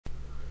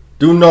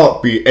"Do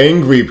not be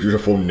angry,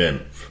 beautiful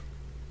nymph,"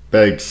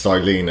 begged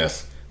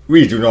Silenus.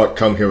 "We do not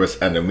come here as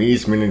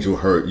enemies, meaning to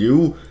hurt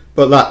you,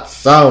 but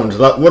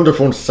that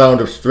wonderful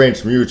sound of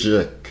strange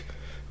music,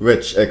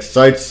 which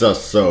excites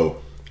us so.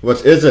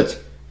 What is it,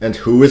 and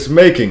who is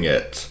making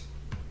it?"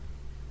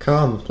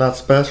 "Come,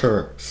 that's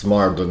better,"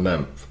 smiled the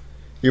nymph.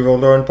 "You will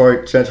learn by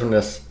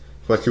gentleness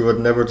what you would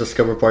never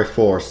discover by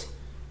force.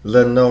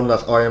 Then know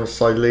that I am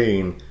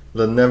Silene,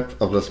 the nymph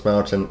of this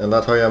mountain, and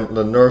that I am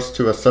the nurse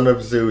to a son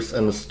of Zeus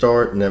and the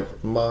star nymph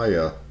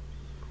Maya.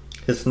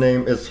 His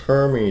name is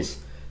Hermes,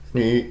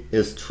 and he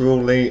is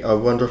truly a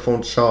wonderful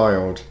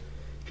child.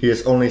 He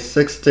is only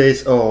 6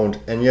 days old,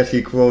 and yet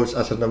he grows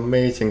at an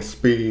amazing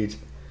speed.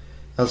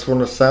 As for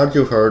the sound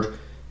you heard,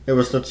 it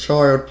was the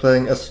child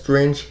playing a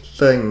strange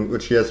thing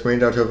which he has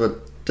made out of a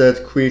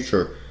dead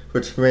creature,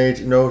 which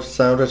made no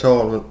sound at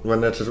all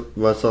when it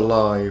was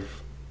alive."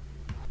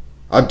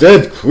 "A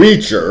dead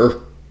creature?"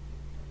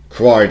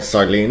 cried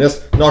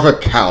Silenus. "Not a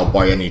cow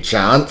by any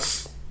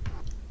chance?"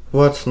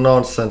 "What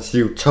nonsense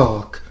you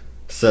talk,"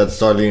 said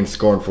Silene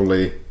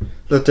scornfully.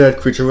 "The dead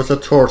creature was a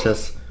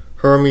tortoise.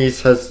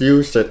 Hermes has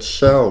used its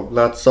shell,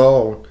 that's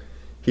all.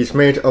 He's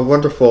made a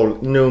wonderful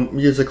new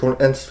musical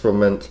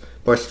instrument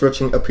by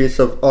stretching a piece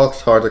of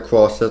ox hide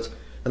across it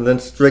and then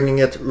stringing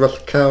it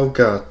with cow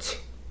gut."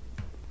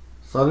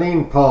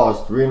 Silene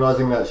paused,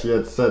 realizing that she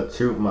had said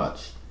too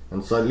much,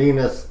 and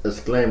Silenus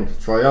exclaimed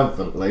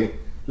triumphantly,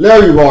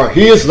 "There you are!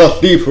 He is the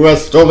thief who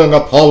has stolen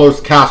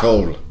Apollo's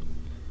cattle!"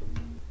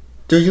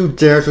 "Do you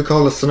dare to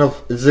call the son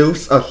of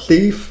Zeus a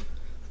thief?"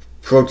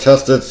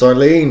 protested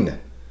Silene.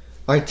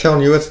 "I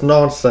tell you it's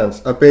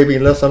nonsense. A baby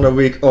less than a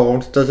week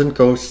old doesn't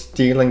go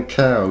stealing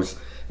cows.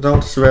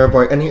 Don't swear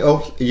by any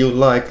oath you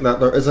like that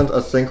there isn't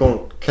a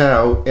single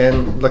cow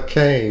in the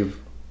cave."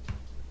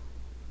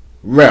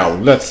 "Well,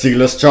 let's see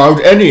this child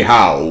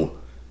anyhow,"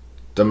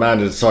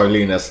 demanded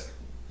Silenus,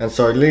 and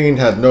Silene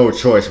had no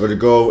choice but to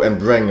go and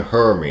bring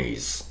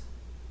Hermes.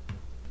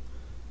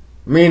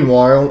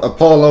 Meanwhile,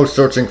 Apollo,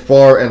 searching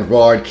far and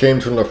wide, came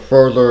to the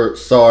further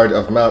side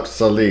of Mount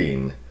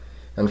Selene,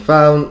 and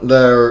found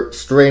there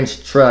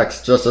strange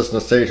tracks just as the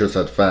satyrs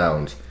had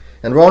found,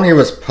 and while he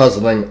was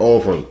puzzling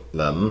over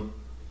them,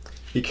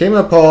 he came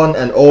upon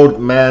an old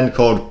man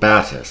called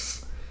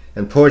Battus,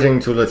 and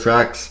pointing to the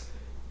tracks,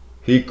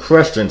 he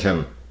questioned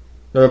him.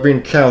 There have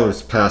been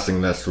cows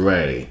passing this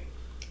way,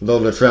 though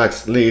the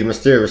tracks lead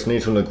mysteriously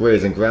to the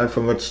grazing ground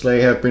from which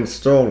they have been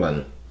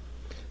stolen.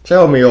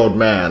 Tell me, old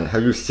man,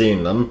 have you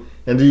seen them,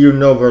 and do you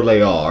know where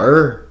they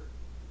are?"